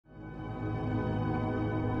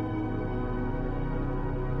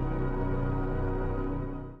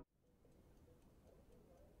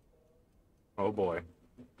Oh boy.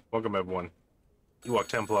 Welcome everyone. Ewok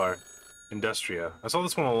Templar, Industria. I saw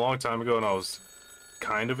this one a long time ago and I was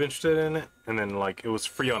kind of interested in it. And then like it was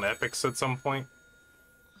free on Epics at some point.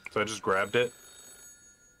 So I just grabbed it.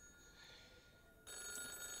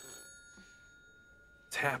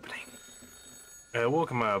 What's happening? I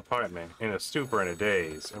woke in my apartment in a stupor and a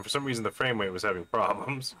daze. And for some reason the frame rate was having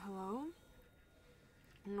problems. Hello?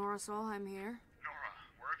 Nora Solheim here. Nora,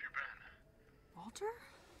 where have you been? Walter?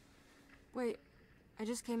 Wait, I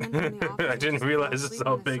just came in from the office. I didn't realize this is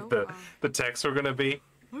how big the texts were gonna be.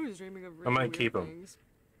 I was dreaming of I might keep them. things.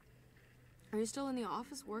 Are you still in the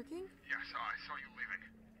office working? Yes, I saw you leaving.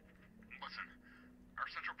 Listen, our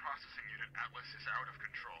central processing unit, Atlas, is out of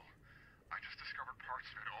control. I just discovered parts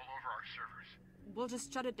of it all over our servers. We'll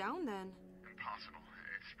just shut it down then. Impossible.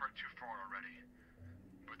 It's spread too far already.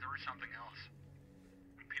 But there is something else.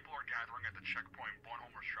 People are gathering at the checkpoint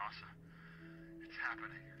Bornholmer Strasse. It's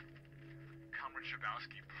happening. Comrade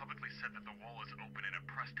Shabowski publicly said that the wall is open in a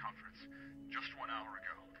press conference just 1 hour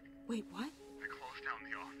ago. Wait, what? They closed down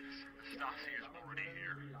the office. The Stasi is already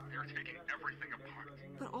here. They're taking everything apart.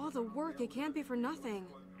 But all the work, it can't be for nothing.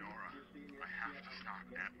 Nora, I have to stop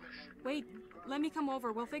Atlas. Wait, let me come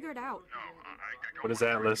over. We'll figure it out. No, I don't What is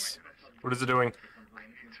want to Atlas? do this. What is it doing? I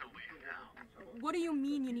need to leave now. What do you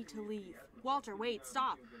mean you need to leave? Walter, wait,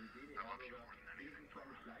 stop. I love you more than anything,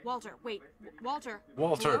 Nora. Walter, wait. Walter.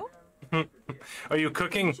 Walter. Hello? Are you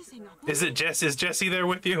cooking? Did you say nothing? Is it Jess? Is Jesse there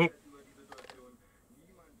with you?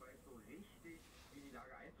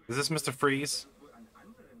 Is this Mr. Freeze?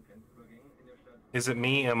 Is it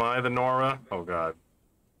me? Am I the Nora? Oh god.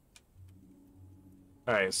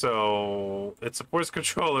 Alright, so it supports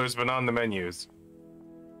controllers but not in the menus.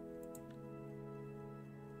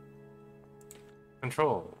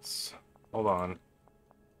 Controls. Hold on.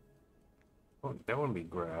 Oh, that wouldn't be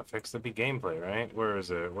graphics, that'd be gameplay, right? Where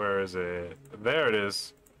is it? Where is it? There it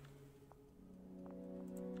is.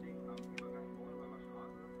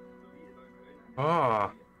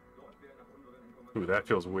 Ah. Ooh, that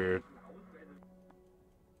feels weird.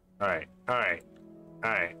 Alright, alright,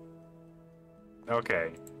 alright.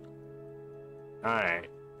 Okay. Alright.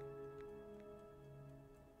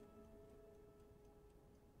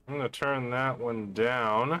 I'm gonna turn that one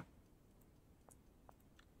down.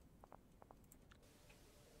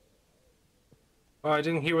 Oh, I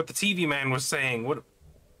didn't hear what the TV man was saying. What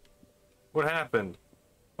happened?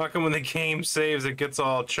 How come when the game saves it gets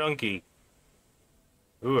all chunky?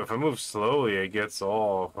 Ooh, if I move slowly it gets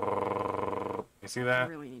all... You see I that?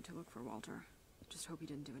 really need to look for Walter. Just hope he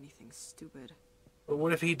didn't do anything stupid. But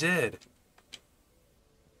what if he did?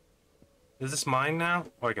 Is this mine now?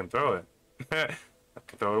 Oh, I can throw it. I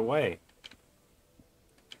can throw it away.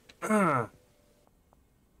 Alright,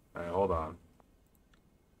 hold on.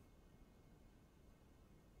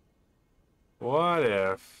 What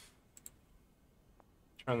if...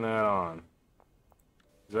 Turn that on.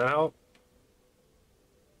 Does that help?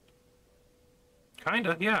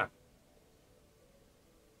 Kinda, yeah.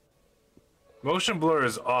 Motion blur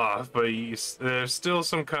is off, but there's still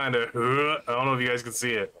some kind of... I don't know if you guys can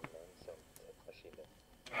see it.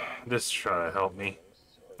 This is trying to help me.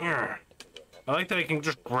 I like that I can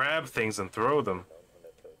just grab things and throw them.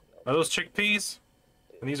 Are those chickpeas?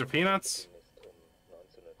 And these are peanuts?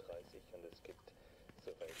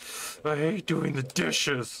 I hate doing the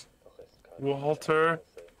dishes. Walter.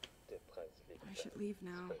 I should leave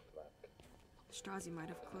now. Strozzi might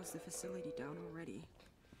have closed the facility down already.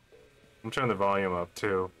 I'm turning the volume up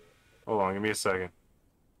too. Hold on, give me a second.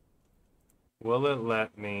 Will it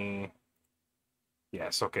let me...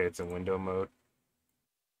 Yes, okay, it's in window mode.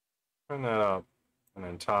 Turn that up. An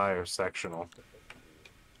entire sectional.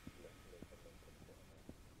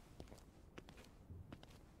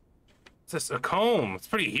 It's just a comb. It's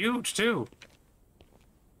pretty huge too.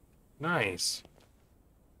 Nice.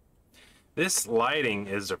 This lighting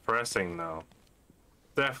is depressing though.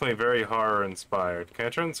 Definitely very horror inspired. Can I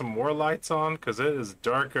turn some more lights on? Because it is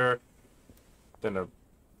darker than a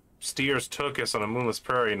steer's tuchus on a moonless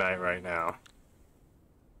prairie night right now.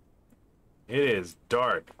 It is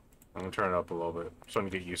dark. I'm gonna turn it up a little bit. Just want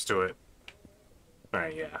to get used to it.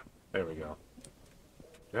 Alright, yeah. There we go.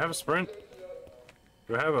 Do I have a sprint?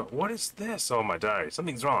 Do I have a... What is this? Oh, my diary.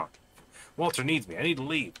 Something's wrong. Walter needs me. I need to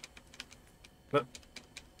leave. But...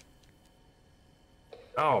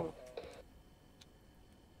 Oh.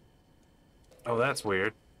 Oh, that's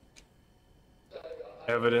weird.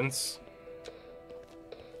 Evidence.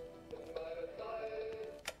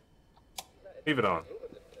 Leave it on.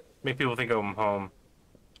 Make people think I'm home.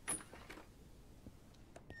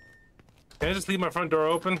 Can I just leave my front door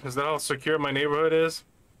open? Is that how secure my neighborhood is?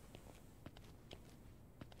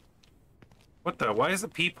 What the? Why is the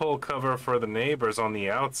peephole cover for the neighbors on the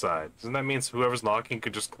outside? Doesn't that mean whoever's knocking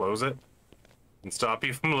could just close it and stop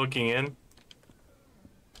you from looking in?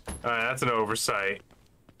 Alright, that's an oversight.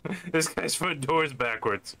 This guy's front door's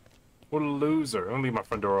backwards. What a loser. I'm gonna leave my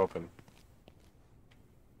front door open.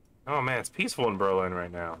 Oh man, it's peaceful in Berlin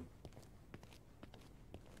right now.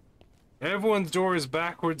 Everyone's door is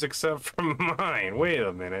backwards except for mine. Wait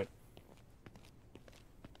a minute.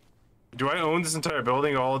 Do I own this entire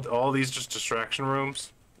building? All these just distraction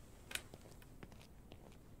rooms?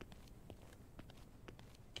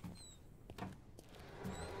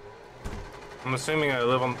 I'm assuming I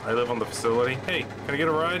live on the facility. Hey, can I get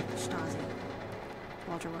a ride? Stasi.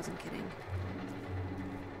 Walter wasn't kidding.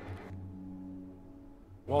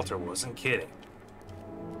 Walter wasn't kidding.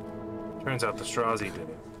 Turns out the Strozzi did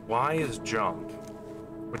it. Y is jump,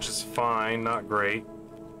 which is fine, not great.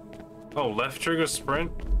 Oh, left trigger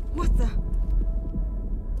sprint? What the?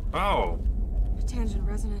 Oh. Tangent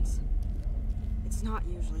resonance. It's not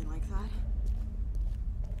usually like that.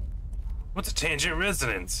 What's a tangent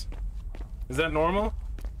resonance? Is that normal?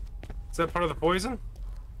 Is that part of the poison?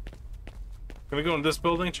 Can we go in this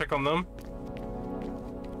building, check on them?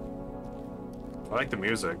 I like the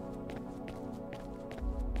music.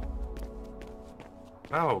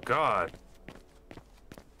 Oh, God.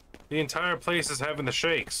 The entire place is having the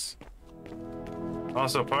shakes.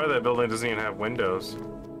 Also, part of that building doesn't even have windows.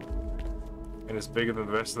 And it's bigger than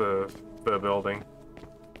the rest of the building.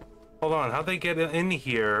 Hold on, how'd they get in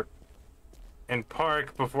here and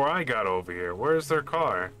park before I got over here? Where's their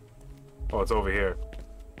car? Oh, it's over here.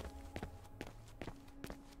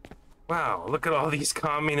 Wow, look at all these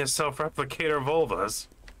communist self-replicator vulvas.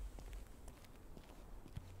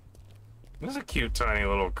 This is a cute tiny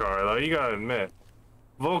little car, though, you gotta admit.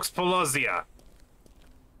 Volkspolizia.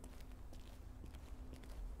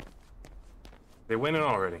 They went in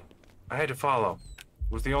already. I had to follow.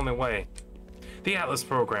 It was the only way. The Atlas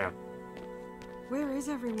program. Where is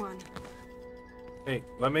everyone? Hey,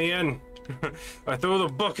 let me in. I throw the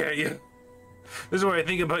book at you. This is what I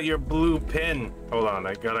think about your blue pen. Hold on,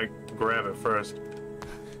 I gotta grab it first.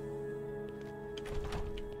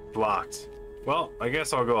 Blocked. Well, I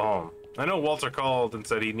guess I'll go home. I know Walter called and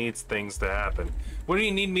said he needs things to happen. What do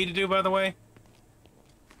you need me to do, by the way?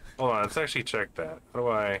 Hold on, let's actually check that. How do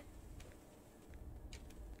I...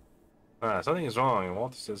 something is wrong, and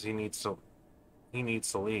Walter says he needs to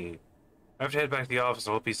leave. I have to head back to the office.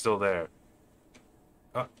 I hope he's still there.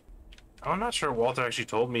 I'm not sure Walter actually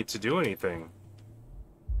told me to do anything.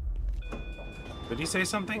 Did he say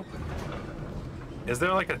something? Is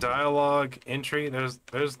there like a dialogue entry?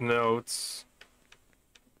 There's notes.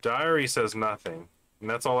 Diary says nothing, and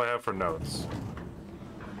that's all I have for notes.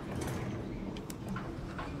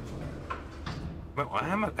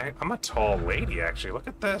 I'm a tall lady, actually. Look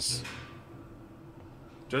at this.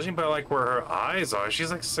 Judging by like where her eyes are,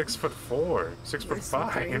 she's like 6'4",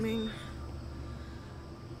 6'5". Dreaming.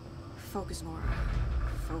 Focus, Nora.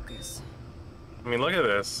 Focus. I mean, look at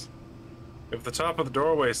this. If the top of the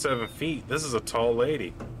doorway is 7 feet, this is a tall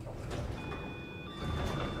lady.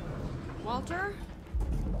 Walter?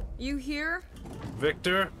 You here?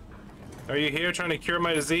 Victor? Are you here trying to cure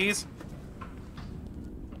my disease?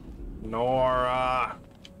 Nora.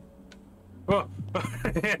 Oh,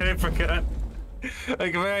 I forgot.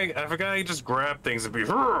 I forgot I could just grab things and be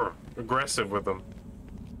aggressive with them.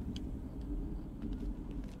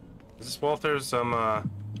 Is this Walter's, oh,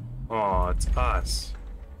 it's us.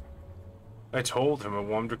 I told him I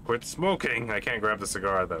wanted to quit smoking. I can't grab the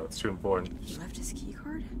cigar, though. It's too important. He left his key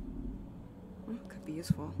card? Could be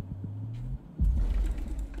useful.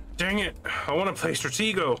 Dang it! I want to play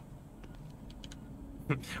Stratego.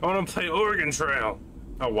 I want to play Oregon Trail.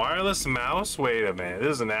 A wireless mouse? Wait a minute.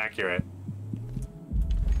 This isn't accurate.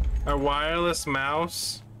 A wireless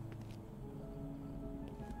mouse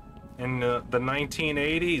in the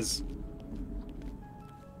 1980s.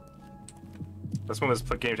 That's when this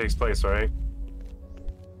game takes place, right?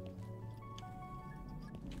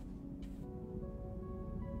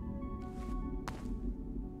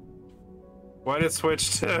 Why did it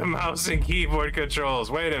switch to mouse and keyboard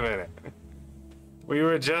controls? Wait a minute. We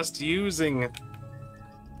were just using...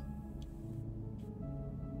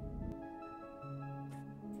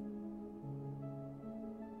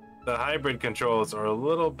 The hybrid controls are a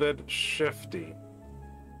little bit shifty.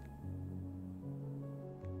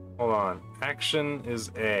 Hold on. Action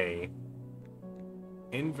is A.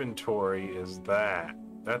 Inventory is that.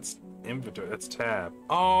 That's inventory. That's tab.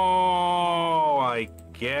 Oh, I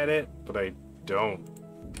get it, but I don't.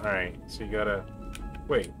 Alright, so you gotta...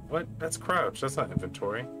 Wait, what? That's crouch. That's not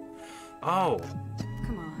inventory. Oh.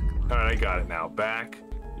 Come on, come on. Alright, I got it now. Back.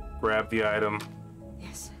 grab the item.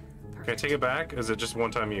 Yes. Perfect. Can I take it back? Is it just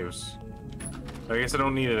one-time use? I guess I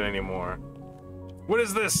don't need it anymore. What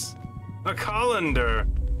is this? A colander!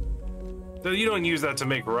 You don't use that to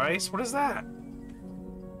make rice? What is that?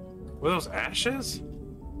 Were those ashes?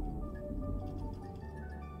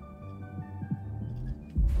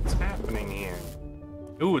 What's happening here?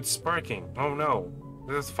 Ooh, it's sparking. Oh no.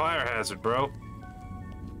 This is fire hazard, bro.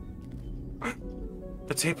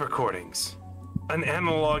 The tape recordings. An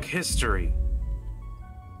analog history.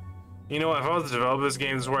 You know what, if I was to develop this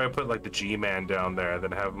game, this is where I put like the G-Man down there,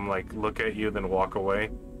 then have him like look at you, then walk away.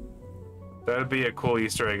 That would be a cool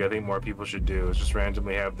Easter egg I think more people should do, is just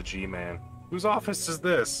randomly have the G-Man. Whose office is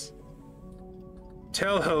this?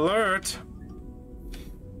 Tell alert!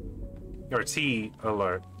 Or T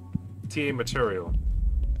alert. TA material.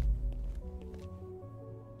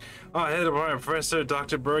 Oh, head of our Professor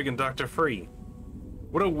Dr. Berg and Dr. Free.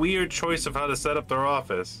 What a weird choice of how to set up their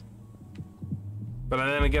office. But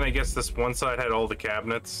then again, I guess this one side had all the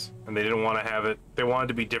cabinets, and they didn't want to have it. They wanted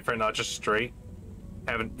to be different, not just straight.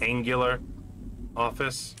 Have an angular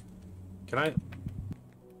office. Can I...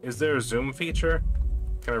 Is there a zoom feature?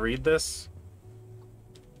 Can I read this?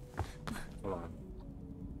 Hold on.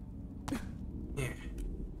 Yeah.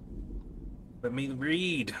 Let me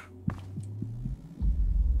read.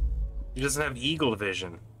 He doesn't have eagle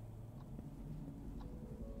vision.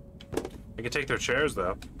 I can take their chairs,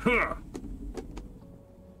 though.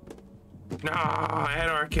 Nah,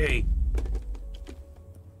 anarchy!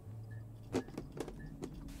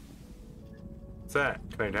 What's that?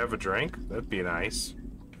 Can I have a drink? That'd be nice.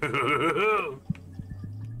 Oh,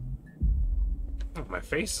 my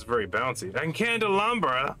face is very bouncy. And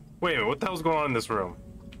candelabra! Wait a minute, what the hell's going on in this room?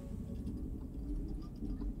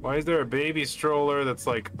 Why is there a baby stroller that's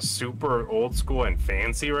like super old school and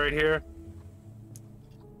fancy right here?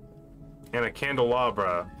 And a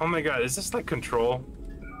candelabra. Oh my god, is this like Control?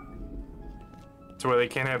 To where they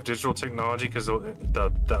can't have digital technology because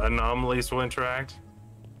the anomalies will interact?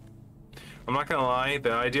 I'm not gonna lie,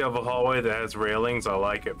 the idea of a hallway that has railings, I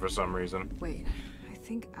like it for some reason. Wait, I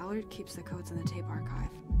think Allard keeps the codes in the tape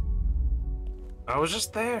archive. I was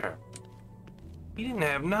just there. He didn't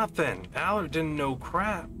have nothing. Allard didn't know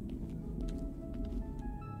crap.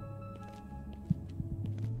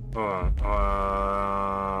 Hold on.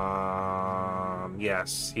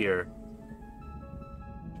 Yes, here.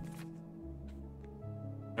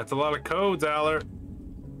 That's a lot of codes, Allard.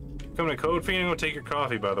 Coming to Code Fiend, I'm gonna take your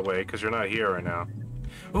coffee, by the way, because you're not here right now.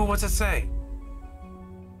 Ooh, what's it say?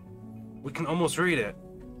 We can almost read it.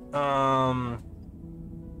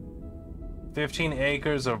 15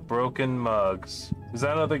 acres of broken mugs. Is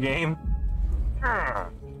that another game?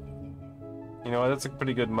 You know what? That's a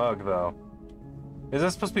pretty good mug, though. Is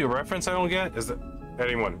that supposed to be a reference I don't get? Is it...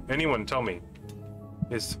 Anyone, tell me.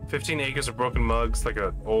 Is 15 acres of broken mugs like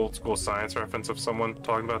an old school science reference of someone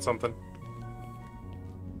talking about something?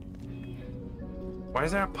 Why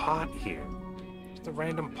is there a pot here? Just a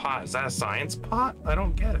random pot. Is that a science pot? I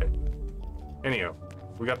don't get it. Anyhow,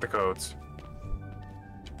 we got the codes.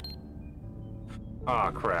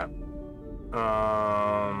 Ah, crap.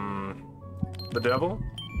 The devil?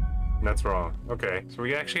 That's wrong. Okay, so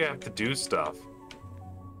we actually have to do stuff.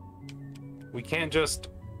 We can't just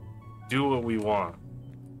do what we want.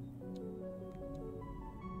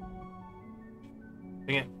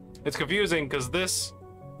 Dang it. It's confusing because this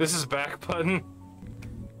is back button,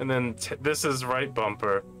 and then this is right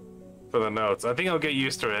bumper for the notes. I think I'll get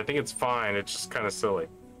used to it. I think it's fine. It's just kind of silly.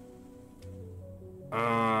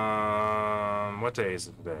 What day is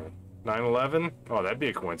it today? 9/11? Oh, that'd be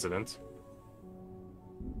a coincidence.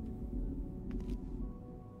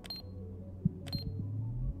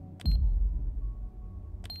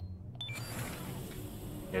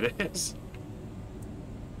 It is.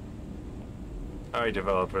 All right,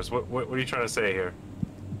 developers. What are you trying to say here?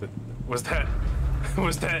 Was that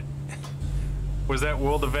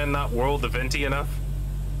world event not world eventy enough?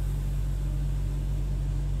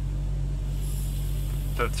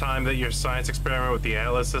 The time that your science experiment with the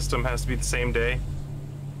Atlas system has to be the same day?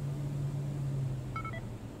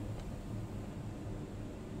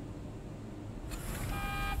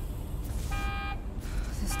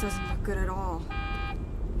 This doesn't look good at all.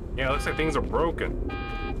 Yeah, it looks like things are broken.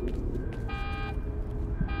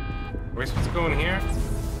 Are we supposed to go in here?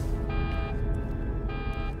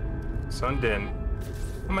 Sundin.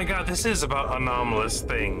 Oh my god, this is about anomalous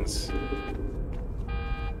things.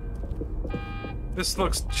 This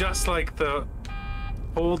looks just like the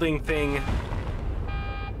holding thing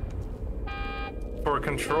for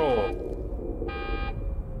Control.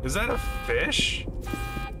 Is that a fish?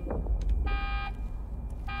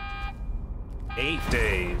 8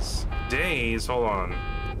 days. Days? Hold on.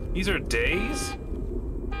 These are days?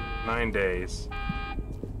 9 days.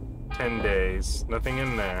 10 days. Nothing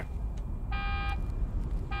in there.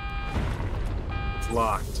 It's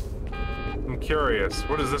locked. I'm curious.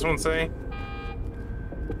 What does this one say?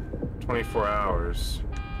 24 hours.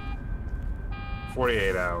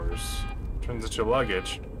 48 hours. Transit your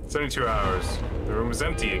luggage. 72 hours. The room is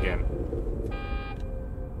empty again.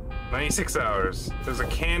 96 hours. There's a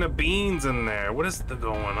can of beans in there. What is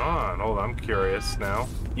going on? Hold on, I'm curious now.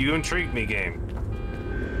 You intrigued me, game.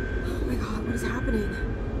 Oh my god, what is happening?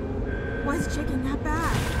 Why is it shaking that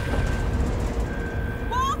bad?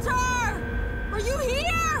 Walter! Are you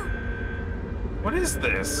here? What is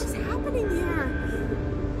this? What's happening here?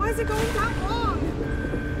 Why is it going that long?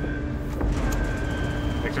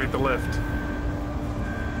 Activate the lift.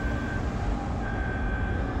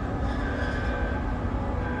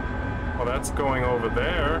 Well, that's going over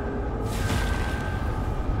there.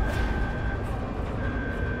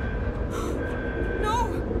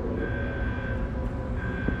 No!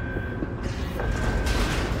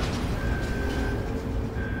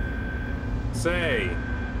 Say.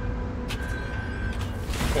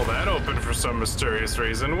 Well, that opened for some mysterious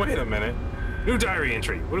reason. Wait a minute. New diary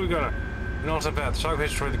entry. What are we gonna... An alternate path. Shock page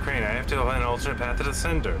destroyed the crane. I have to find an alternate path to the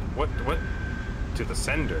sender. What? To the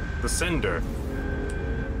sender? The sender?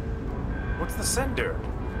 What's the sender?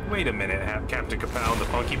 Wait a minute, Captain Kapow and the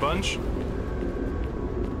Funky Bunch?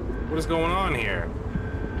 What is going on here?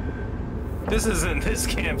 This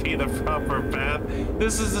can't be the proper path.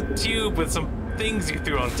 This is a tube with some things you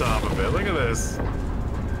threw on top of it. Look at this.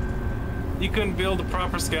 You couldn't build the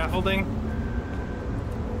proper scaffolding?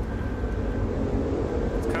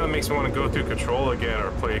 It kind of makes me want to go through Control again, or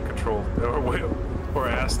play Control, or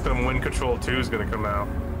ask them when Control 2 is going to come out.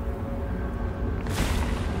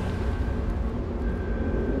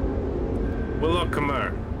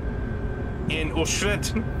 Welkomer in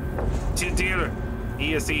Ushret till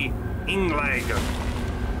ESE Inglag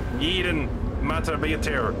jeden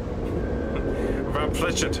Matarbeter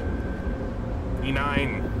verpflichtet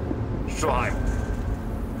hinein Schleim.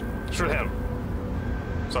 Schleim.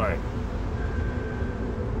 Sorry.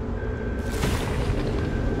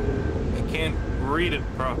 I can't read it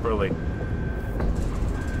properly.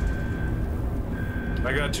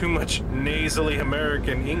 I got too much nasally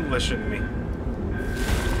American English in me.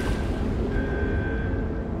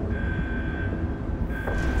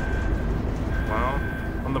 Well,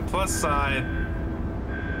 on the plus side,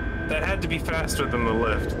 that had to be faster than the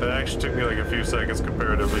lift. That actually took me like a few seconds,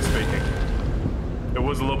 comparatively speaking. It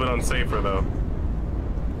was a little bit unsafer, though.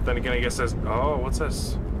 Then again, I guess there's... Oh, what's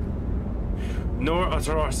this? Nor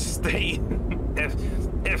Atrocity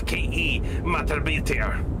FKE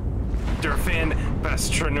Matarbeter. Durfan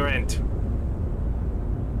Passerent.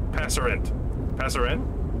 Passerent?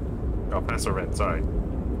 Oh, Passerent, sorry.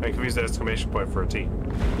 I confused the exclamation point for a T.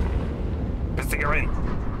 Passerent.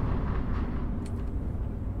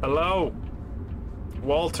 Hello?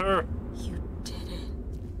 Walter? You did it.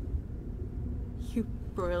 You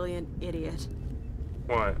brilliant idiot.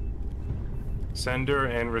 What? Sender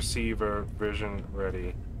and receiver vision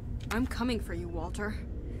ready. I'm coming for you, Walter.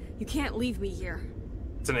 You can't leave me here.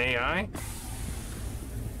 It's an AI?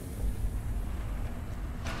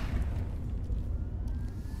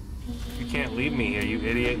 You can't leave me here, you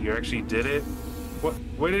idiot. You actually did it?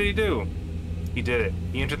 What did he do? He did it.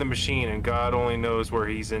 He entered the machine, and God only knows where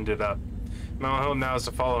he's ended up. My hope now is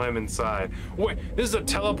to follow him inside. Wait, this is a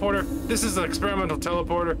teleporter? This is an experimental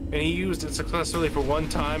teleporter, and he used it successfully for one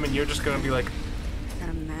time, and you're just gonna be like...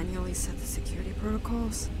 Gotta manually set the security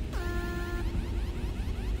protocols?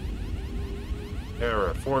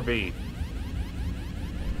 Error, 4B.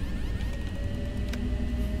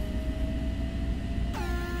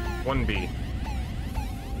 One B.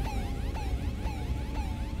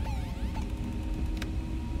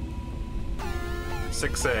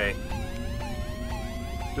 Six A.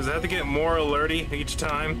 Does it have to get more alerty each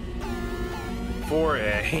time?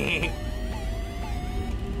 4A.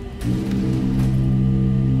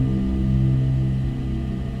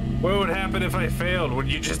 What would happen if I failed?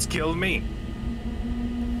 Would you just kill me?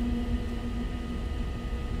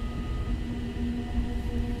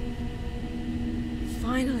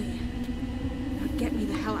 Finally. Now get me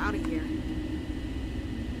the hell out of here.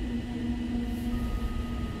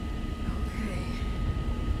 Okay.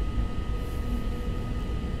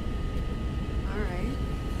 Alright.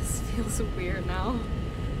 This feels weird now.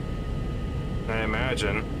 I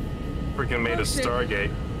imagine. Freaking made a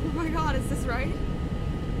Stargate. Oh my god, is this right?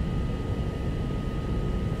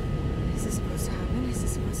 Is this supposed to happen? Is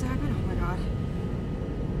this supposed to happen? Oh my god.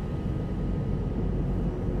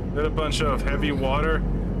 Is that a bunch of heavy water?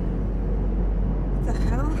 What the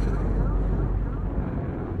hell?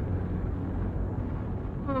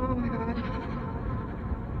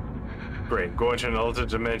 Great, going to an alternate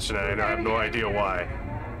dimension and I have no idea why.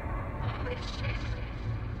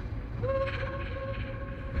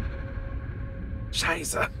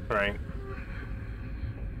 Scheiße, right?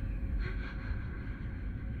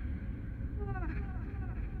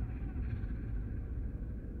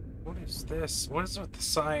 What is this? What is with the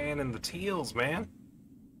cyan and the teals, man?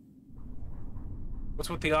 What's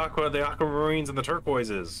with the aquamarines and the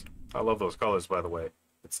turquoises? I love those colors, by the way.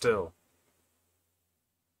 But still.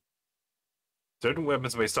 Certain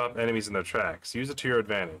weapons may stop enemies in their tracks. Use it to your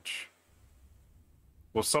advantage.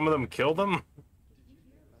 Will some of them kill them?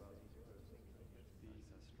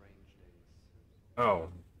 Oh.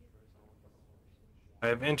 I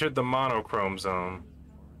have entered the monochrome zone.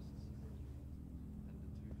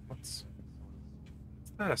 What's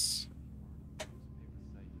this?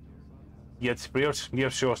 It's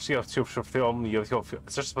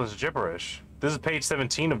just a bunch of gibberish. This is page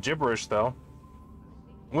 17 of gibberish, though.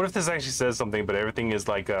 What if this actually says something, but everything is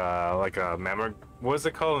like a what is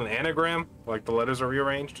it called? An anagram? Like the letters are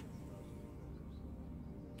rearranged?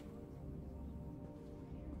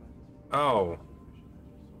 Oh.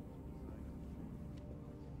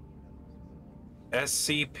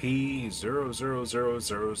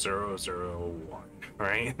 SCP-00000001,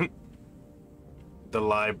 right? The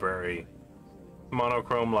library.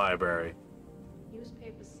 Monochrome library.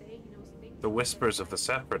 The whispers of the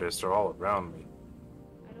separatists are all around me.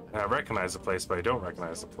 I recognize the place, but I don't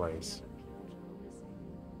recognize the place.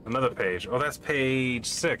 Another page. Oh, that's page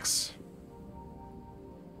 6.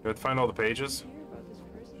 You have to find all the pages?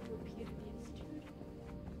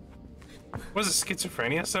 What is a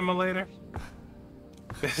schizophrenia simulator?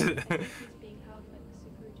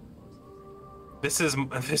 This is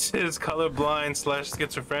colorblind /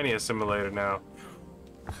 schizophrenia simulator now.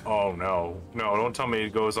 Oh no. No, don't tell me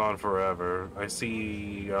it goes on forever. I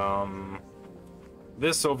see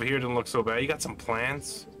this over here doesn't look so bad. You got some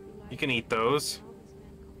plants. You can eat those.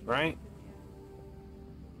 Right?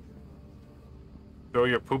 Throw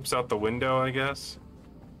your poops out the window, I guess.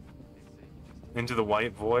 Into the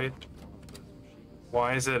white void.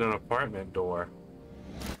 Why is it an apartment door?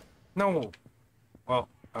 No. Well,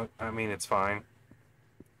 I mean, it's fine.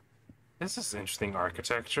 This is interesting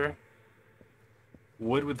architecture.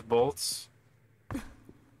 Wood with bolts.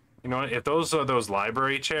 You know, if those are those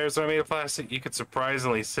library chairs that are made of plastic, you could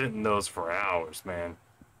surprisingly sit in those for hours, man.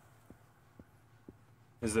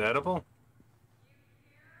 Is it edible?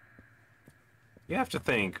 You have to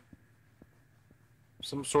think.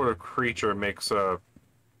 Some sort of creature makes a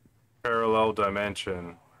parallel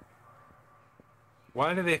dimension.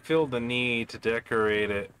 Why do they feel the need to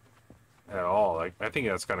decorate it at all? Like, I think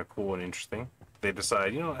that's kind of cool and interesting. They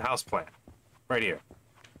decide, you know, houseplant. Right here.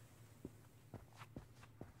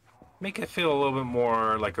 Make it feel a little bit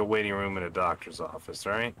more like a waiting room in a doctor's office,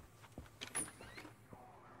 right?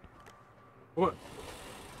 What?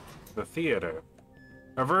 The theater.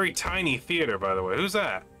 A very tiny theater, by the way. Who's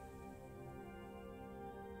that?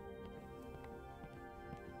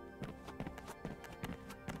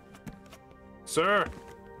 Sir?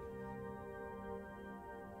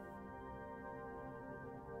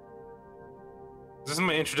 Is this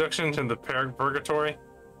my introduction to the purgatory?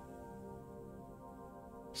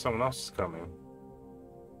 Someone else is coming.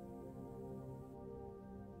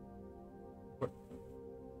 What?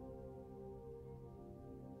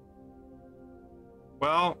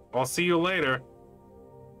 Well, I'll see you later.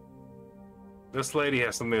 This lady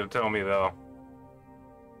has something to tell me, though.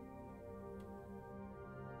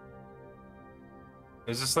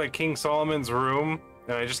 Is this like King Solomon's room,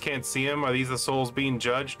 and I just can't see him? Are these the souls being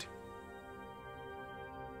judged?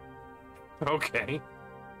 Okay.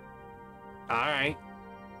 Alright.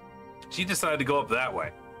 She decided to go up that way.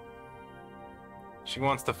 She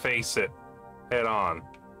wants to face it head on.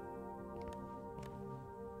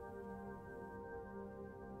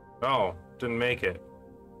 Oh, didn't make it.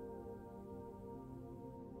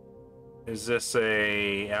 Is this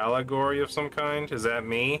a allegory of some kind? Is that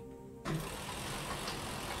me?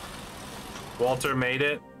 Walter made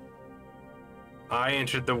it. I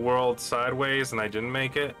entered the world sideways and I didn't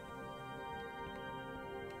make it.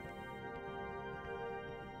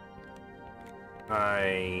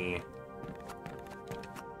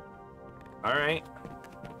 Alright.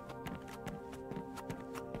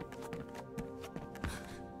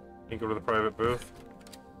 Can you go to the private booth?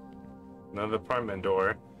 Another apartment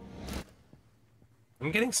door.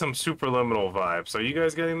 I'm getting some superliminal vibes. Are you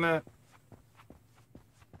guys getting that?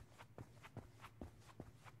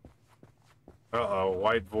 Uh-oh,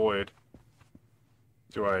 white void.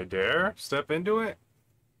 Do I dare step into it?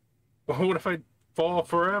 What if I fall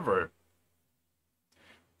forever?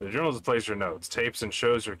 The journal displays your notes, tapes, and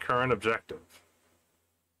shows your current objective.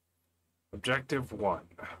 Objective 1.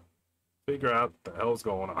 Figure out what the hell's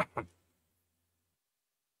going on.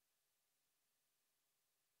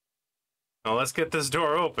 Now let's get this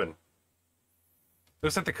door open.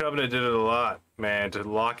 Looks like the Covenant did it a lot, man, to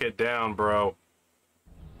lock it down, bro.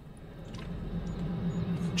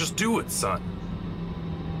 Just do it, son.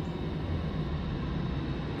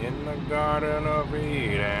 In the Garden of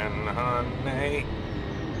Eden, honey.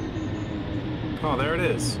 Oh, there it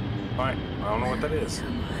is. Alright, I don't know what that is.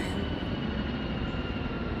 Come on.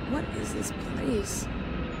 What is this place?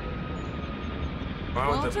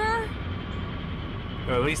 Walter?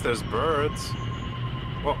 Well, at least there's birds.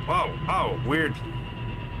 Oh, weird.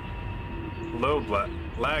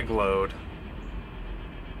 Lag load.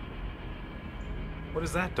 What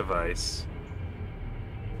is that device?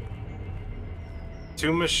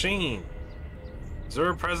 To machine.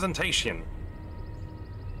 Zur presentation.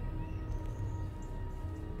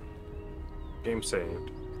 Game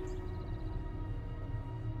saved.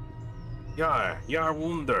 Ja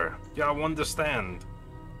wunder. Ja understand.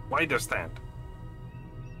 Widerstand.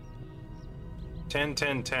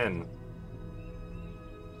 10.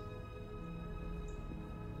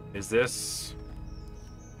 Is this...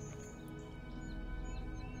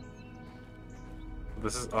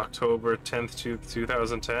 This is October 10th,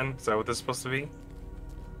 2010? Is that what this is supposed to be?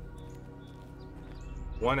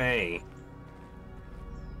 1A.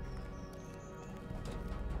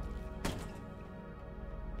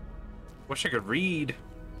 Wish I could read.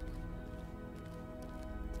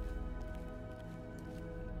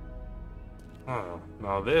 Oh,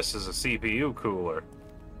 now this is a CPU cooler.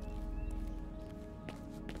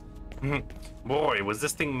 Boy, was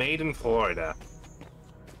this thing made in Florida.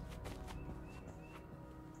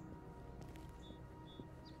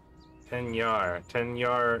 $10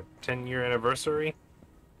 10-year anniversary.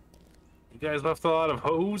 You guys left a lot of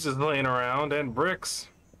hoses laying around and bricks.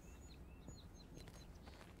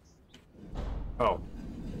 Oh,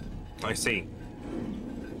 I see.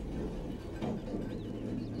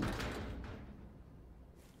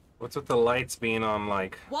 What's with the lights being on,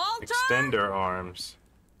 like, Walter? extender arms?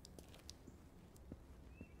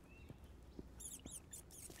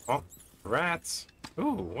 Oh, rats.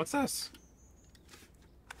 Ooh, what's this?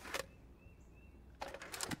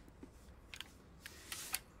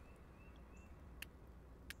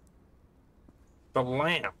 The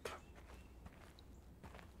lamp.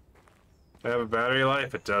 Does it have a battery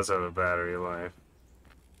life? It does have a battery life.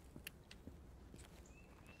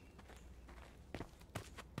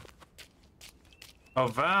 A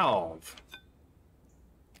valve.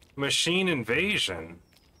 Machine invasion.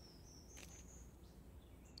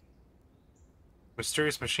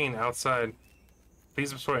 Mysterious machine outside.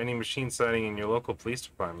 Please report any machine sighting in your local police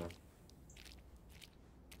department.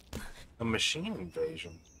 A machine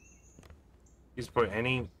invasion. Please report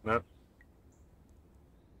any... Not...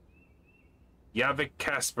 Yavik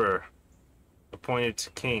Casper, appointed to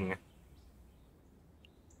king.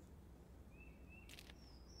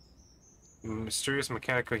 Mysterious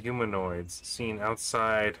mechanical humanoids seen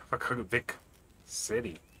outside Vic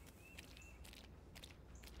City.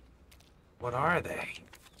 What are they?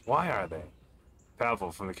 Why are they?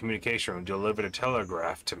 Pavel from the communication room delivered a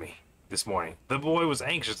telegraph to me this morning. The boy was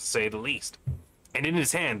anxious to say the least, and in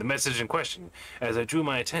his hand the message in question, as I drew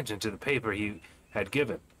my attention to the paper he had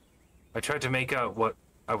given. I tried to make out what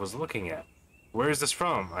I was looking at. Where is this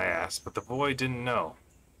from? I asked, but the boy didn't know.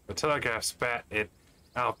 The telegraph spat it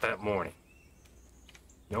out that morning.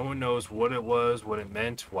 No one knows what it was, what it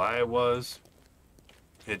meant, why it was.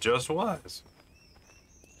 It just was.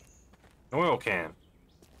 An oil can.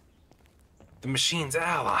 The machine's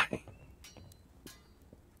ally.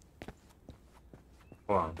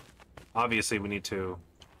 Hold on. Obviously we need to...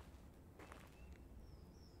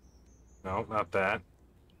 No, not that.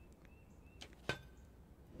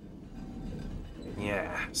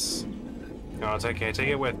 Yes. No, it's okay. Take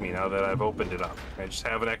it with me now that I've opened it up. I just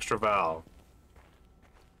have an extra valve.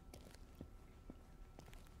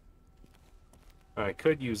 I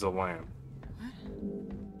could use a lamp.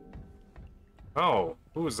 Oh,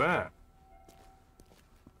 who was that?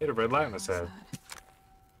 He had a red light in his head.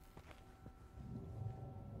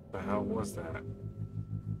 The hell was that?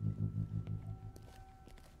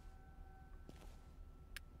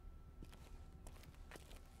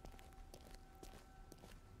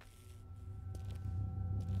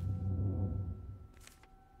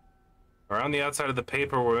 Around the outside of the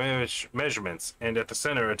paper were measurements, and at the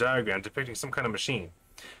center a diagram depicting some kind of machine.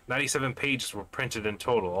 97 pages were printed in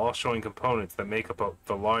total, all showing components that make up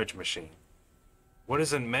the large machine. What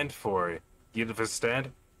is it meant for? You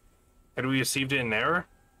understand? Had we received it in error?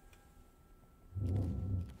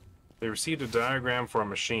 They received a diagram for a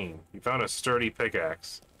machine. We found a sturdy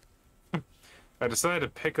pickaxe. I decided to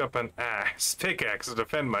pick up an pickaxe to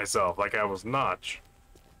defend myself like I was Notch.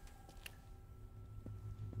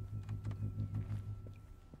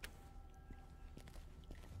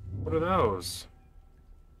 What are those?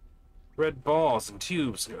 Red balls and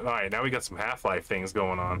tubes. Alright, now we got some Half-Life things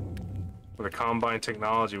going on. Where the Combine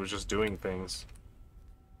technology was just doing things.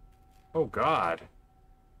 Oh god.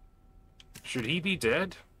 Should he be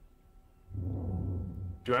dead?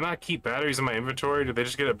 Do I not keep batteries in my inventory? Do they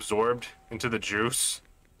just get absorbed into the juice?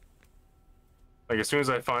 Like, as soon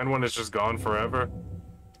as I find one, it's just gone forever?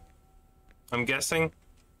 I'm guessing.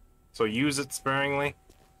 So use it sparingly.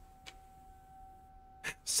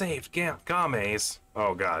 Saved Games.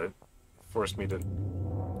 Oh god, it forced me to...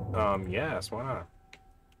 yes, why not?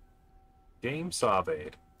 Game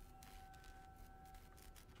Savade.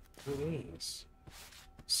 What are these?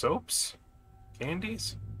 Soaps?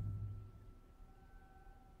 Candies?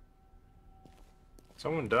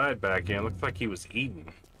 Someone died back here. It looked like he was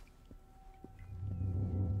eaten.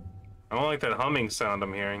 I don't like that humming sound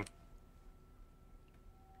I'm hearing.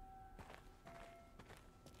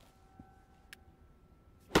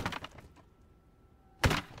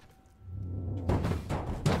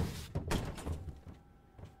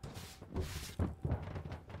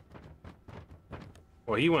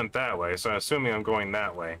 Well, he went that way, so I'm assuming I'm going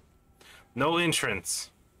that way. No entrance.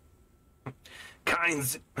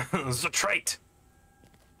 Kinds the trait.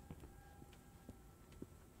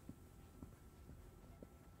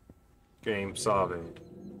 Game solving.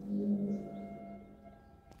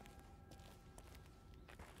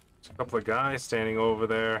 There's a couple of guys standing over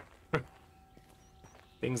there.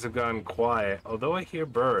 Things have gotten quiet, although I hear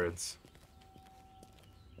birds.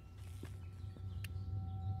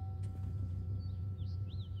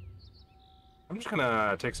 I'm just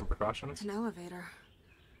gonna take some precautions. It's an elevator.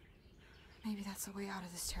 Maybe that's the way out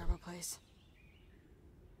of this terrible place.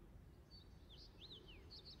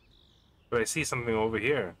 But I see something over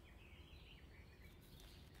here.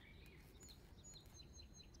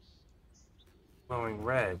 Glowing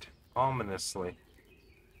red, ominously.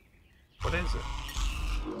 What is it?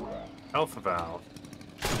 Alpha valve.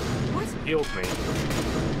 What? Healed me.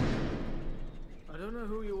 I don't know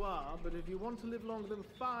who you are, but if you want to live longer than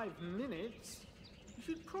 5 minutes, you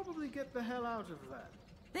should probably get the hell out of there.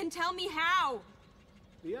 Then tell me how!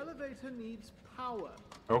 The elevator needs power.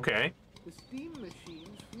 Okay. The steam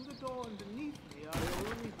machines through the door underneath me are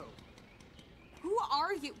your only hope. Who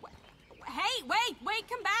are you? Hey, wait,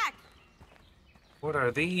 come back! What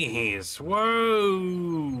are these?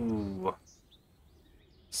 Whoa!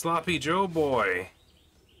 Sloppy Joe boy.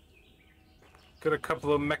 Got a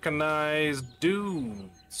couple of mechanized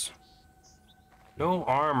dudes. No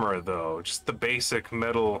armor, though. Just the basic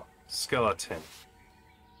metal skeleton.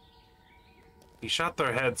 He shot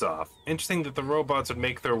their heads off. Interesting that the robots would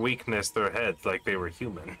make their weakness their heads like they were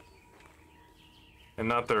human. And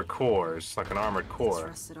not their cores, like an armored core. Let's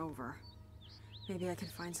rust it over. Maybe I can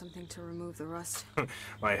find something to remove the rust.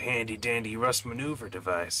 My handy-dandy rust maneuver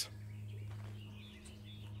device.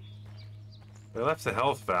 They left the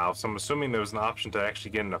health valve, so I'm assuming there was an option to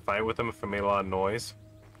actually get in a fight with them if I made a lot of noise.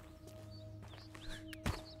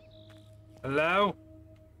 Hello?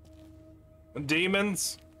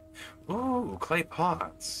 Demons? Ooh, clay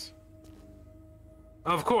pots.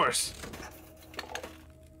 Of course.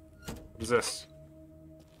 What is this?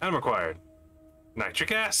 Item acquired.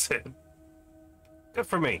 Nitric acid. Good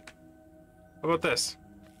for me. How about this?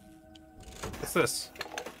 What's this?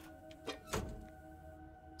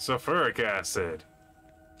 Sulfuric acid.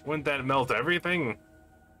 Wouldn't that melt everything?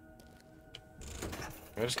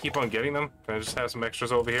 Can I just keep on getting them? Can I just have some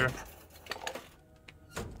extras over here?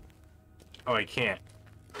 Oh, I can't.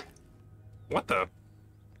 What the?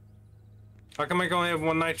 How come I can only have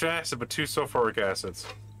 1 nitric acid but 2 sulfuric acids?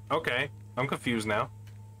 Okay, I'm confused now.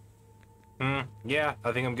 Yeah,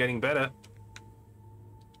 I think I'm getting better.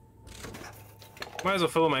 Might as well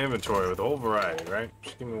fill in my inventory with a whole variety, right?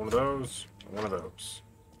 Just give me one of those, and one of those.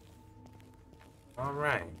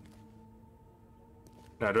 Alright.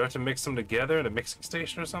 Now, do I have to mix them together at a mixing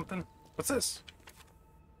station or something? What's this?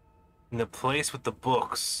 In the place with the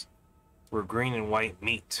books where green and white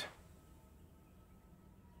meet.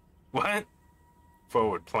 What?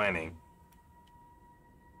 Forward planning.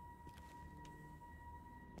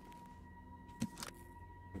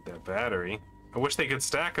 That battery. I wish they could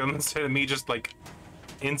stack them instead of me just like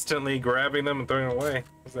instantly grabbing them and throwing them away.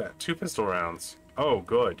 What's that? 2 pistol rounds. Oh,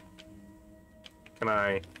 good. Can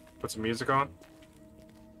I put some music on?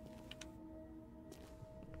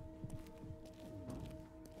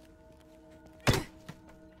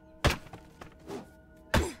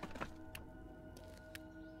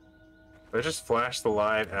 Did I just flash the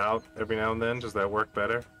light out every now and then? Does that work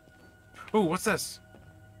better? Ooh, what's this?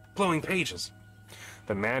 Glowing pages.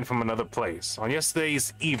 The man from another place. On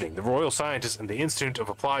yesterday's evening, the royal scientists in the Institute of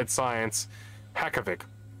Applied Science, Hakavik,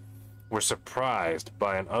 were surprised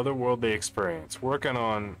by an otherworldly experience. Working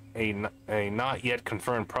on a not yet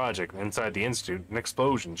confirmed project inside the institute, an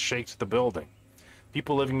explosion shaked the building.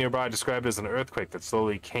 People living nearby described it as an earthquake that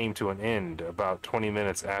slowly came to an end about 20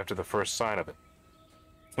 minutes after the first sign of it.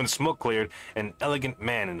 When the smoke cleared, an elegant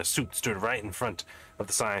man in a suit stood right in front of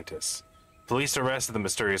the scientists. Police arrested the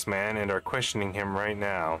mysterious man and are questioning him right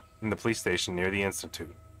now in the police station near the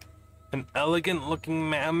institute. An elegant-looking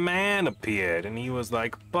man appeared, and he was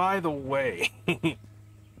like, by the way,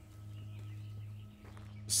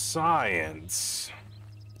 science.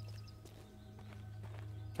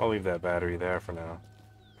 I'll leave that battery there for now.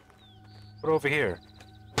 What over here?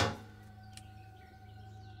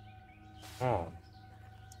 Oh.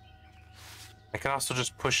 I can also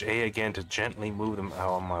just push A again to gently move them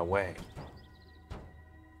out of my way.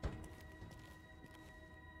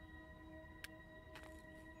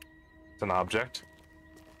 It's an object.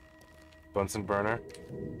 Bunsen burner.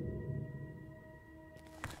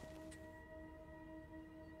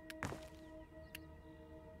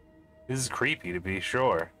 This is creepy, to be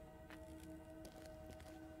sure.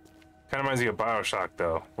 Kind of reminds me of BioShock,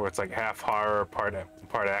 though, where it's like half horror, part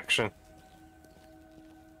action.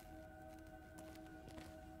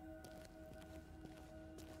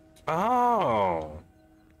 Oh!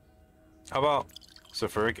 How about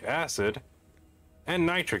sulfuric acid and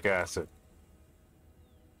nitric acid?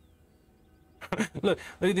 Look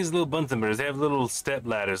at these little Bunsen burners. They have little step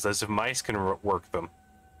ladders as if mice can work them.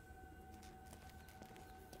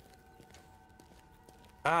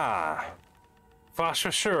 Ah,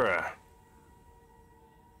 phosphorus.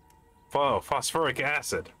 Phosphoric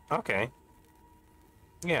acid. Okay.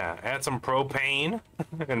 Yeah, add some propane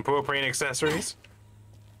and propane accessories.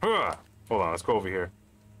 Hold on, let's go over here.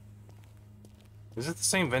 Is it the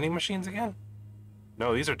same vending machines again?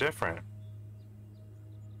 No, these are different.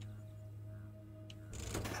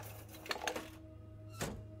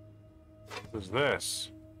 What is this?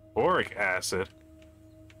 Boric acid.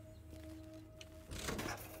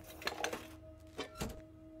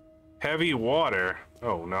 Heavy water.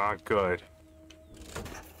 Oh, not good.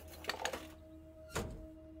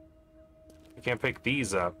 I can't pick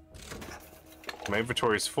these up. My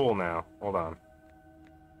inventory's full now. Hold on.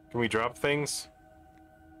 Can we drop things?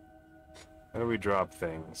 How do we drop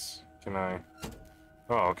things? Can I?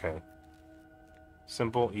 Oh, okay.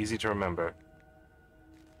 Simple, easy to remember.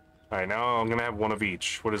 Alright, now I'm gonna have one of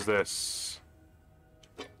each. What is this?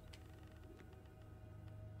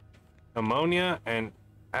 Ammonia and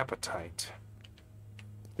apatite.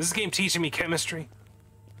 This is a game teaching me chemistry?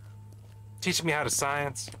 Teaching me how to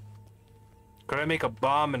science? Could I make a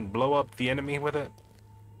bomb and blow up the enemy with it?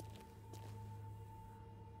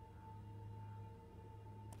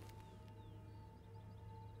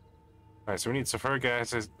 Alright, so we need sulfuric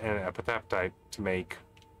acid and apatite to make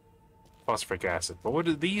phosphoric acid. But what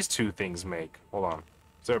do these two things make? Hold on.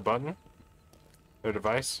 Is there a button? Is there a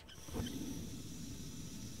device?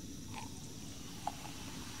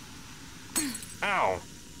 Ow!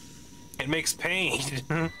 It makes pain.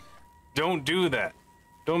 Don't do that.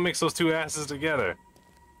 Don't mix those two acids together.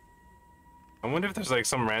 I wonder if there's like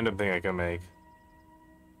some random thing I can make.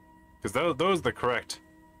 Because those are the correct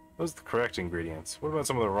ingredients. What about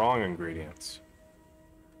some of the wrong ingredients?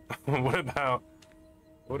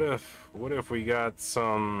 What if we got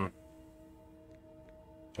some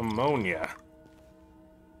ammonia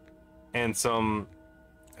and some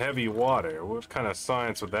heavy water? What kind of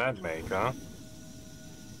science would that make, huh?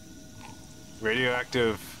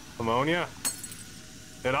 Radioactive ammonia?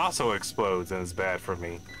 It also explodes and is bad for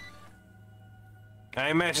me. I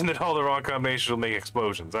imagine that all the wrong combinations will make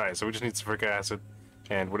explosions. Alright, so we just need sulfuric acid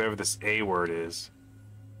and whatever this A word is.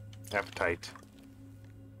 Apatite.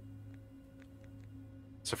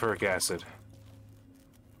 Sulfuric acid.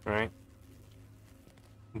 Alright.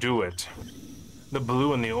 Do it. The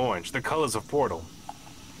blue and the orange. The colors of Portal.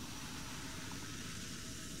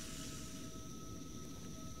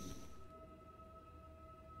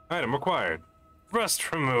 Item required.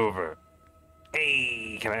 Rust remover.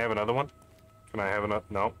 Hey, can I have another one? Can I have another?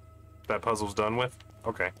 No. That puzzle's done with?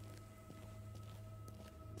 Okay.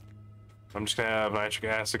 I'm just gonna have nitric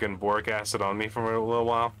acid and boric acid on me for a little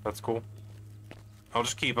while. That's cool. I'll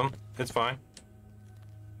just keep them. It's fine.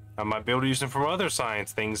 I might be able to use them for other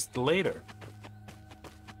science things later.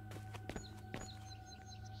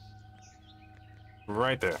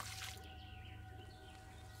 Right there.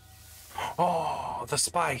 Oh, the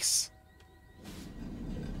spice.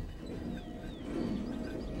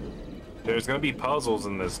 There's gonna be puzzles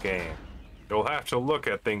in this game. You'll have to look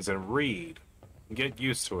at things and read. And get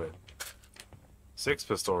used to it. 6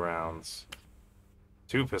 pistol rounds.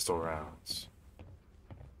 2 pistol rounds.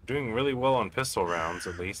 Doing really well on pistol rounds,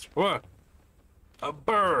 at least. What? A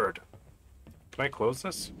bird! Can I close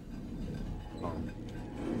this? Oh.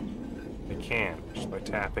 I can, just by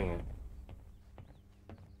tapping it.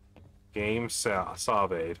 Game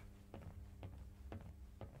Salvade.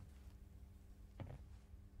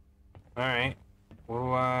 Alright. What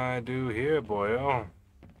do I do here, boyo?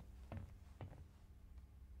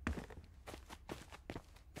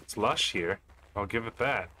 It's lush here. I'll give it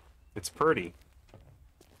that. It's pretty.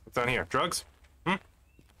 What's down here? Drugs? Hmm?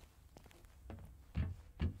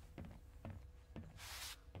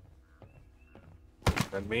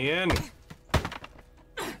 Let me in.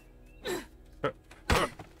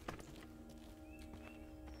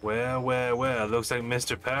 Well. Looks like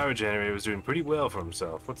Mr. Power Generator was doing pretty well for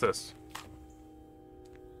himself. What's this?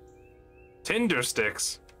 Tinder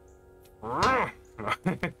sticks.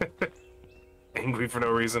 Angry for no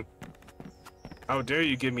reason. How dare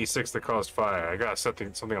you give me 6 that caused fire? I got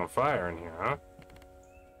something on fire in here, huh?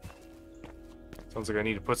 Sounds like I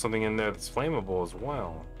need to put something in there that's flammable as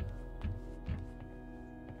well.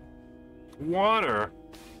 Water?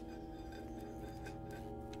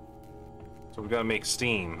 So we gotta make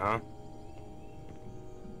steam, huh?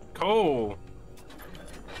 Coal!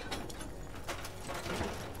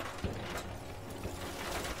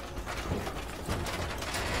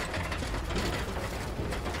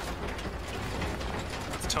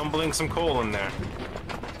 Tumbling some coal in there.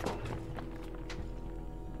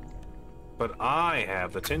 But I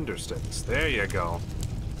have the tinder sticks. There you go.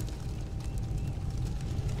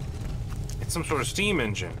 It's some sort of steam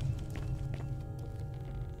engine.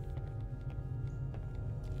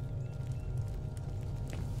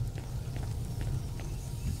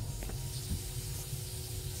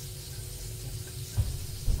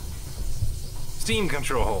 Steam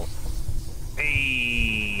control hole.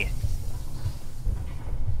 Hey.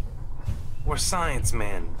 We're science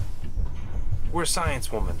men. We're a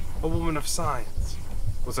science woman. A woman of science.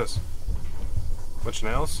 What's this? Bunch of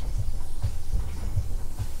nails?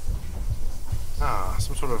 Ah,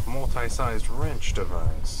 some sort of multi-sized wrench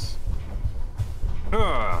device.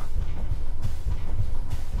 Huh.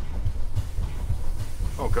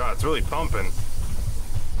 Oh god, it's really pumping.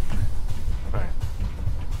 Alright.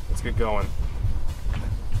 Let's get going.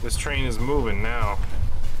 This train is moving now.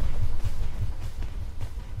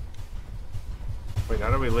 Wait, how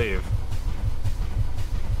do we leave?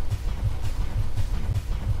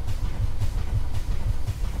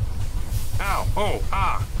 Ow! Oh!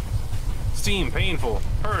 Ah! Steam, painful,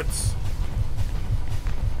 hurts.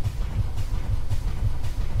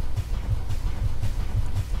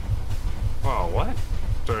 Oh, what?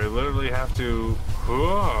 So I literally have to...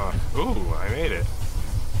 Ooh, I made it.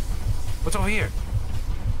 What's over here?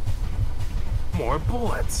 More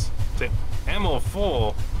bullets. Ammo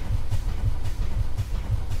full.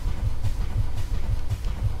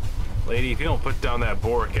 Lady, if you don't put down that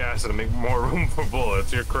boric acid and make more room for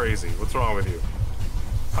bullets, you're crazy. What's wrong with you?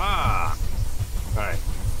 Ha! Alright.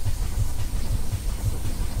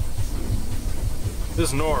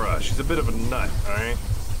 This Nora, she's a bit of a nut, alright?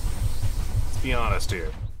 Let's be honest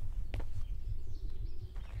here.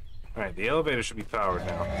 Alright, the elevator should be powered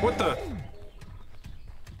now. What the?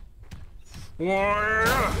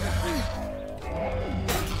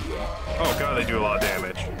 Oh god, they do a lot of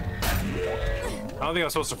damage. I don't think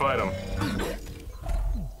I'm supposed to fight them.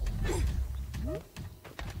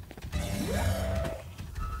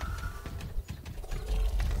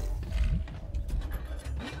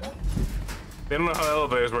 They don't know how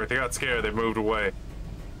elevators work. They got scared. They moved away.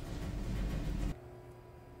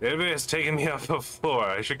 The elevator has taken me off the floor.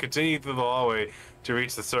 I should continue through the hallway to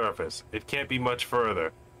reach the surface. It can't be much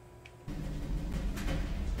further.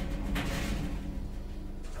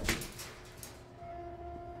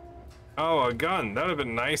 Oh, a gun. That would have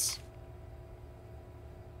been nice.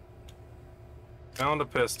 Found a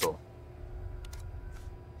pistol.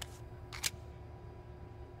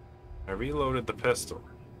 I reloaded the pistol.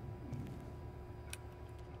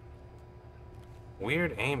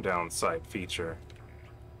 Weird aim down sight feature.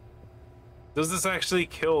 Does this actually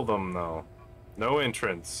kill them, though? No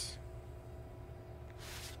entrance.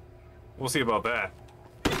 We'll see about that.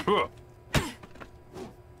 Huh.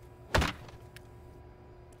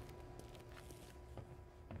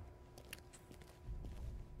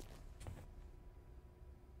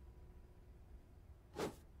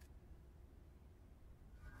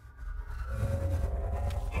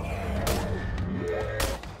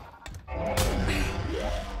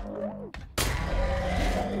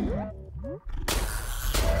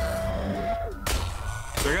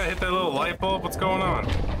 that little light bulb? What's going on?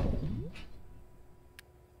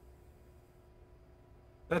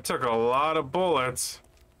 That took a lot of bullets.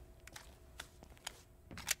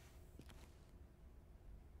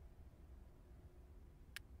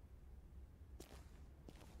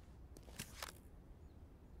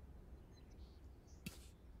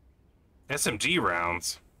 SMG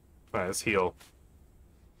rounds. Alright, let's heal.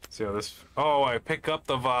 See how this... Oh, I pick up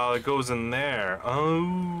the vial, it goes in there.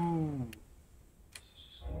 Oh.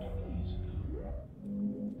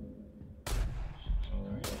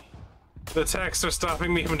 The attacks are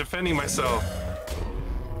stopping me from defending myself.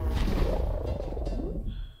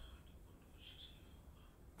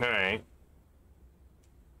 Alright.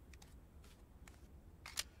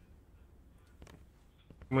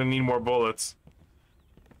 I'm gonna need more bullets.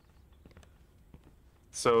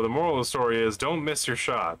 So the moral of the story is don't miss your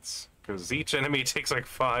shots, because each enemy takes like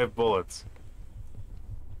 5 bullets.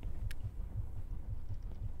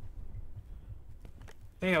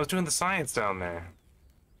 Hey, I was doing the science down there.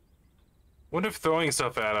 What if throwing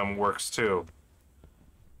stuff at him works too?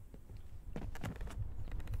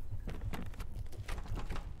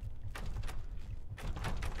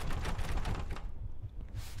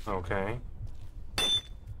 Okay.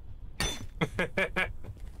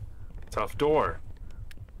 Tough door.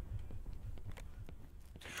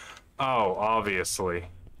 Oh, obviously.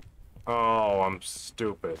 Oh, I'm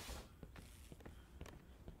stupid.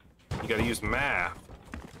 You gotta use math.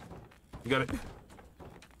 You gotta...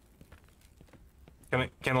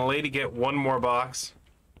 Can a lady get one more box?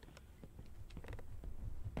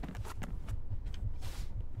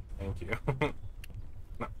 Thank you.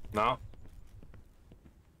 No. No.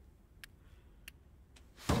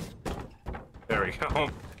 There we go.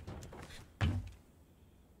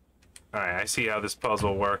 Alright, I see how this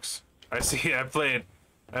puzzle works. I see, I played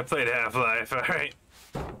Half-Life, alright.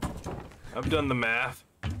 I've done the math.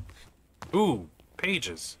 Ooh,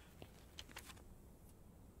 pages.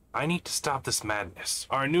 I need to stop this madness.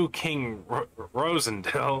 Our new King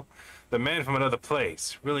Rosendell, the man from another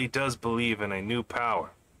place, really does believe in a new power.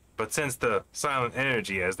 But since the silent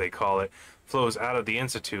energy, as they call it, flows out of the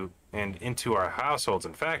Institute and into our households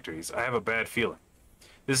and factories, I have a bad feeling.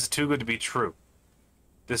 This is too good to be true.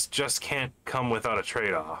 This just can't come without a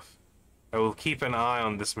trade-off. I will keep an eye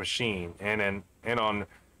on this machine and on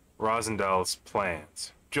Rosendell's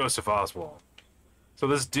plans. Joseph Oswald. So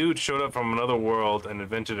this dude showed up from another world and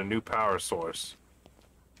invented a new power source,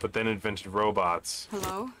 but then invented robots.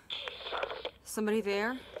 Hello? Somebody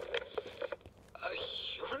there? A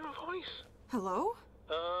human voice? Hello?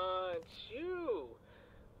 It's you.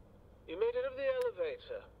 You made it up the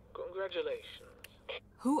elevator. Congratulations.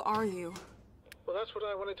 Who are you? Well, that's what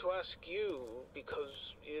I wanted to ask you,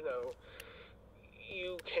 because, you know,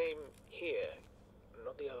 you came here,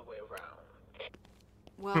 not the other way around.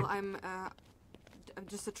 Well, I'm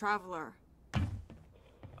just a traveler.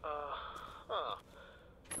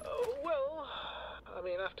 Well, I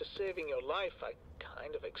mean, after saving your life, I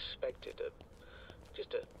kind of expected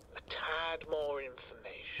just a tad more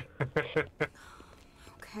information.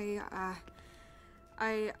 Okay,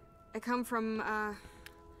 I come from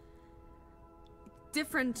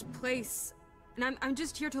different place, and I'm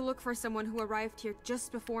just here to look for someone who arrived here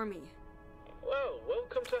just before me. Well,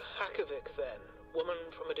 welcome to Hackovic then, woman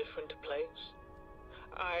from a different place.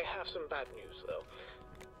 I have some bad news, though.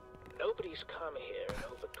 Nobody's come here in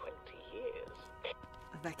over 20 years.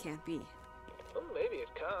 That can't be. Well, maybe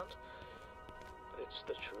it can't, but it's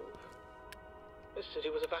the truth. This city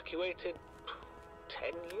was evacuated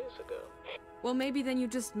 10 years ago. Well, maybe then you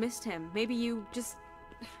just missed him. Maybe you just...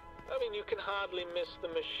 I mean, you can hardly miss the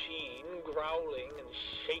machine growling and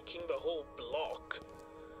shaking the whole block.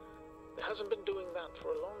 It hasn't been doing that for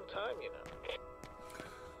a long time, you know.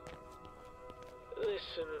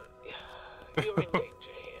 Listen, you're in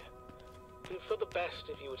danger here. For the best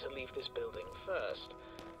if you were to leave this building first.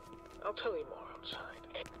 I'll tell you more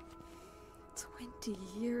outside. 20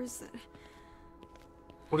 years?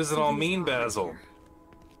 What does it all mean, Basil?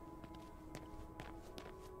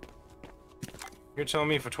 You're telling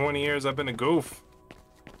me for 20 years I've been a goof?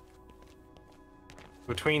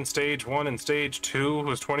 Between stage 1 and stage 2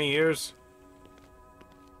 was 20 years?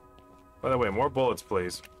 By the way, more bullets,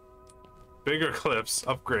 please. Bigger clips,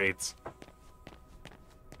 upgrades.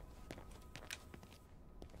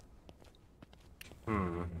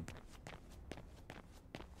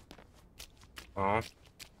 Oh.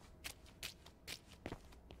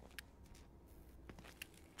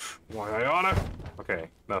 Why I oughta? Okay,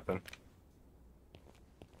 nothing.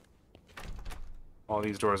 All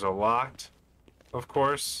these doors are locked, of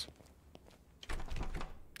course.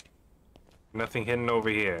 Nothing hidden over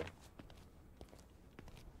here.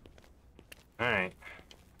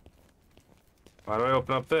 Why do I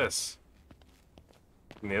open up this?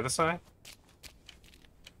 On the other side?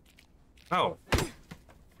 Oh.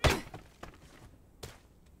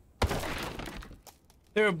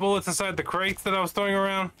 There were bullets inside the crates that I was throwing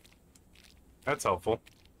around? That's helpful.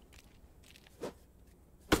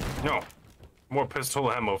 No. More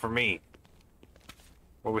pistol ammo for me.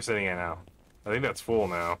 What are we sitting at now? I think that's full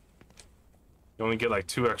now. You only get like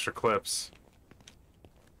 2 extra clips.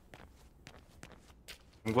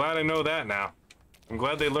 I'm glad I know that now. I'm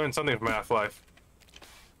glad they learned something from Half-Life.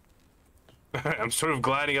 I'm sort of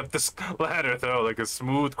gliding up this ladder though, like a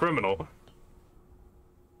smooth criminal.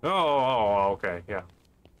 Oh, okay, yeah.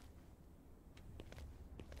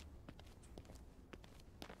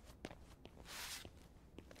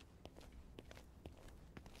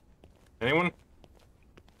 Anyone?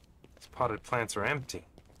 These potted plants are empty.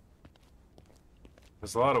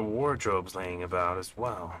 There's a lot of wardrobes laying about as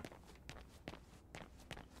well.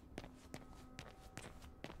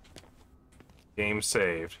 Game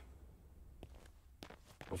saved.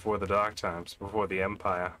 Before the dark times, before the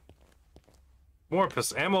Empire. More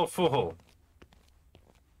ammo full.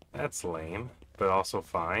 That's lame, but also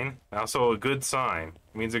fine. Also a good sign.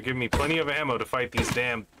 It means they're giving me plenty of ammo to fight these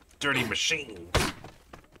damn dirty machines.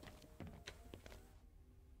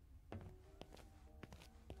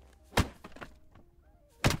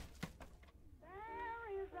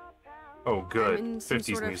 Oh, good. I'm in some 50s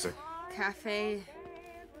sort of music. Cafe.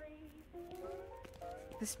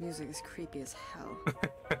 This music is creepy as hell.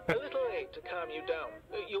 A little late to calm you down.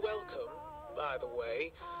 You're welcome, by the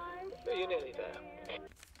way. You're nearly there.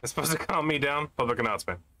 It's supposed to calm me down. Public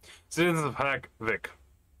announcement. Citizens of Hackvik.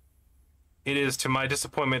 It is to my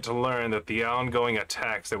disappointment to learn that the ongoing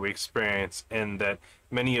attacks that we experience and that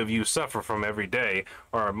many of you suffer from every day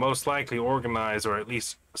are most likely organized or at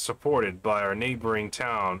least supported by our neighboring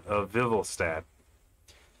town of Vivelstad.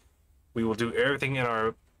 We will do everything in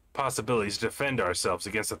our possibilities to defend ourselves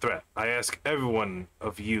against the threat. I ask everyone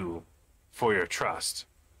of you for your trust.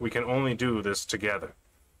 We can only do this together.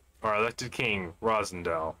 Our elected king,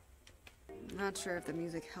 Rosendal. I'm not sure if the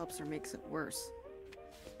music helps or makes it worse.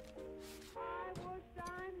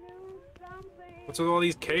 What's with all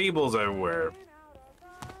these cables everywhere?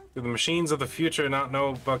 Do the machines of the future not know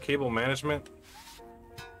about cable management?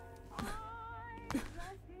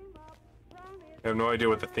 I have no idea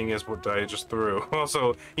what the thing is, what I just threw.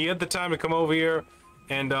 Also, he had the time to come over here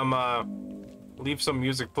and leave some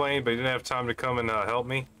music playing, but he didn't have time to come and help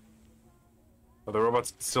me. Are the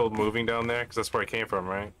robots still moving down there? Because that's where I came from,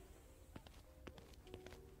 right?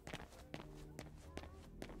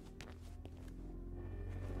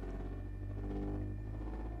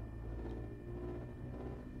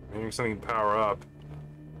 Maybe something can power up.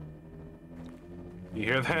 You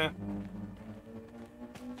hear that?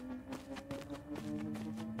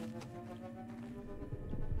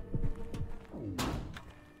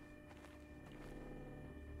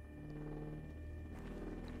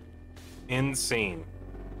 Insane.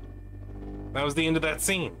 That was the end of that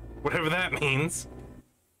scene. Whatever that means.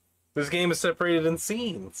 This game is separated in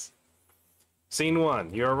scenes. Scene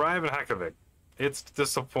 1. You arrive in Hackavik. It's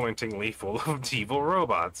disappointingly full of evil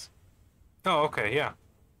robots. Oh, okay, yeah.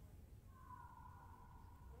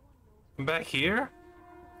 I'm back here?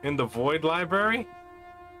 In the Void Library?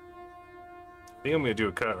 I think I'm gonna do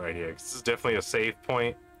a cut right here. This is definitely a save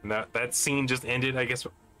point. And that scene just ended, I guess.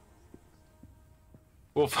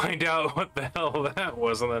 We'll find out what the hell that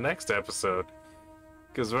was on the next episode.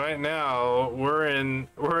 Because right now, we're in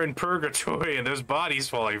purgatory and there's bodies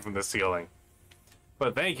falling from the ceiling.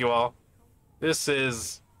 But thank you all. This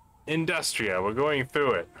is Industria. We're going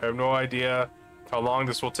through it. I have no idea how long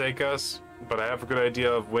this will take us, but I have a good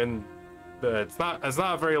idea of when. It's not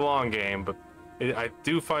a very long game, but I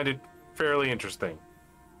do find it fairly interesting,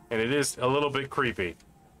 and it is a little bit creepy.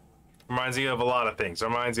 Reminds me of a lot of things.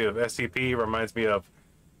 Reminds me of SCP. Reminds me of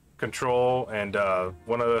Control, and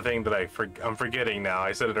one other thing that I'm forgetting now.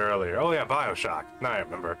 I said it earlier. Oh yeah, BioShock. Now I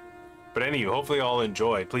remember. But anyway, hopefully you all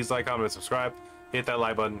enjoy. Please like, comment, and subscribe. Hit that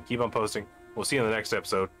like button. Keep on posting. We'll see you in the next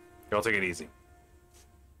episode. Y'all take it easy.